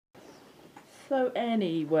So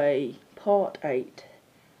anyway, part 8.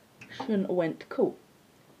 Shouldn't have went to court.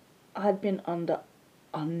 I had been under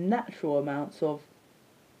unnatural amounts of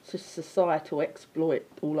societal exploit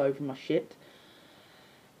all over my shit.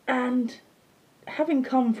 And having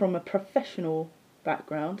come from a professional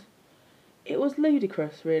background, it was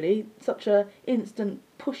ludicrous, really. Such a instant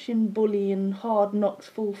pushing, bullying, hard knocks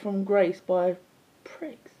fall from grace by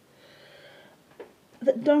pricks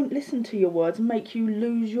that don't listen to your words and make you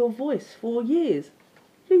lose your voice for years.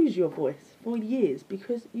 Lose your voice for years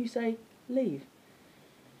because you say, leave.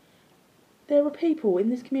 There are people in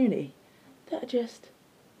this community that are just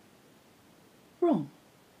wrong.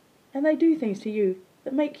 And they do things to you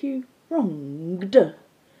that make you wronged.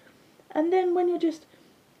 And then when you're just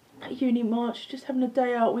at a Unity March, just having a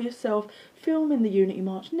day out with yourself, filming the Unity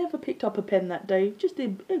March, never picked up a pen that day, just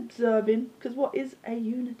observing, because what is a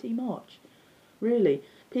Unity March? Really,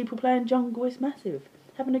 people playing Jungle is massive,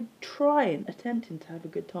 attempting to have a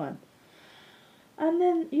good time. And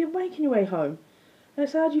then you're making your way home, and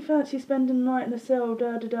it's how do you fancy spending the night in a cell,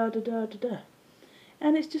 da da da da da da da.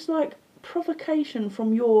 And it's just like provocation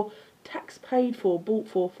from your tax paid for, bought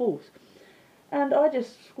for force. And I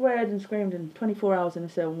just squared and screamed in 24 hours in a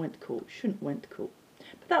cell and went to court. Shouldn't have went to court.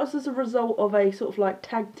 But that was as a result of a sort of like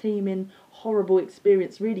tag teaming horrible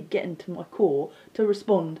experience, really getting to my core to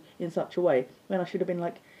respond in such a way when I should have been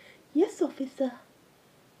like, yes, officer.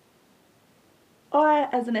 I,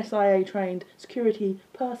 as an SIA trained security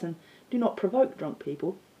person, do not provoke drunk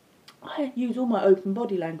people. I use all my open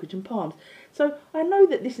body language and palms. So I know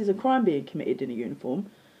that this is a crime being committed in a uniform.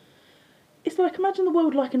 It's like, imagine the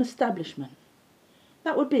world like an establishment.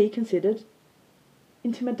 That would be considered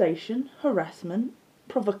intimidation, harassment,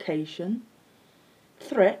 provocation,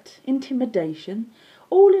 threat, intimidation,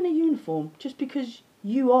 all in a uniform just because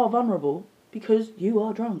you are vulnerable, because you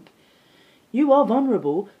are drunk. You are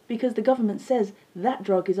vulnerable because the government says that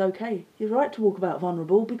drug is okay. You're right to walk about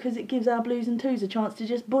vulnerable because it gives our blues and twos a chance to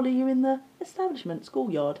just bully you in the establishment,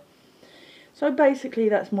 schoolyard. So basically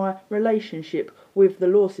that's my relationship with the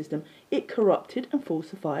law system. It corrupted and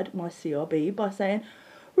falsified my CRB by saying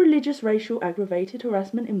religious, racial, aggravated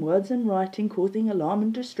harassment in words and writing causing alarm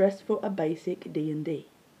and distress for a basic D&D.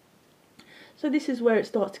 So this is where it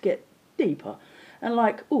starts to get deeper. And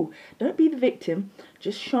like, oh, don't be the victim.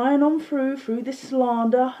 Just shine on through this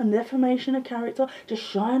slander and defamation of character. Just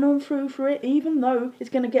shine on through it, even though it's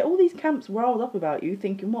going to get all these camps riled up about you,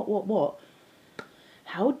 thinking, what?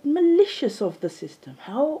 How malicious of the system.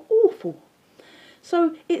 How awful.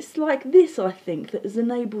 So it's like this, I think, that has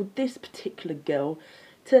enabled this particular girl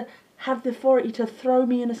to have the authority to throw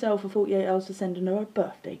me in a cell for 48 hours for sending her a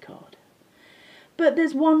birthday card. But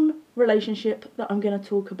there's one relationship that I'm going to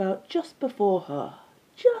talk about just before her.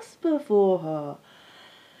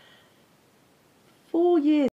 4 years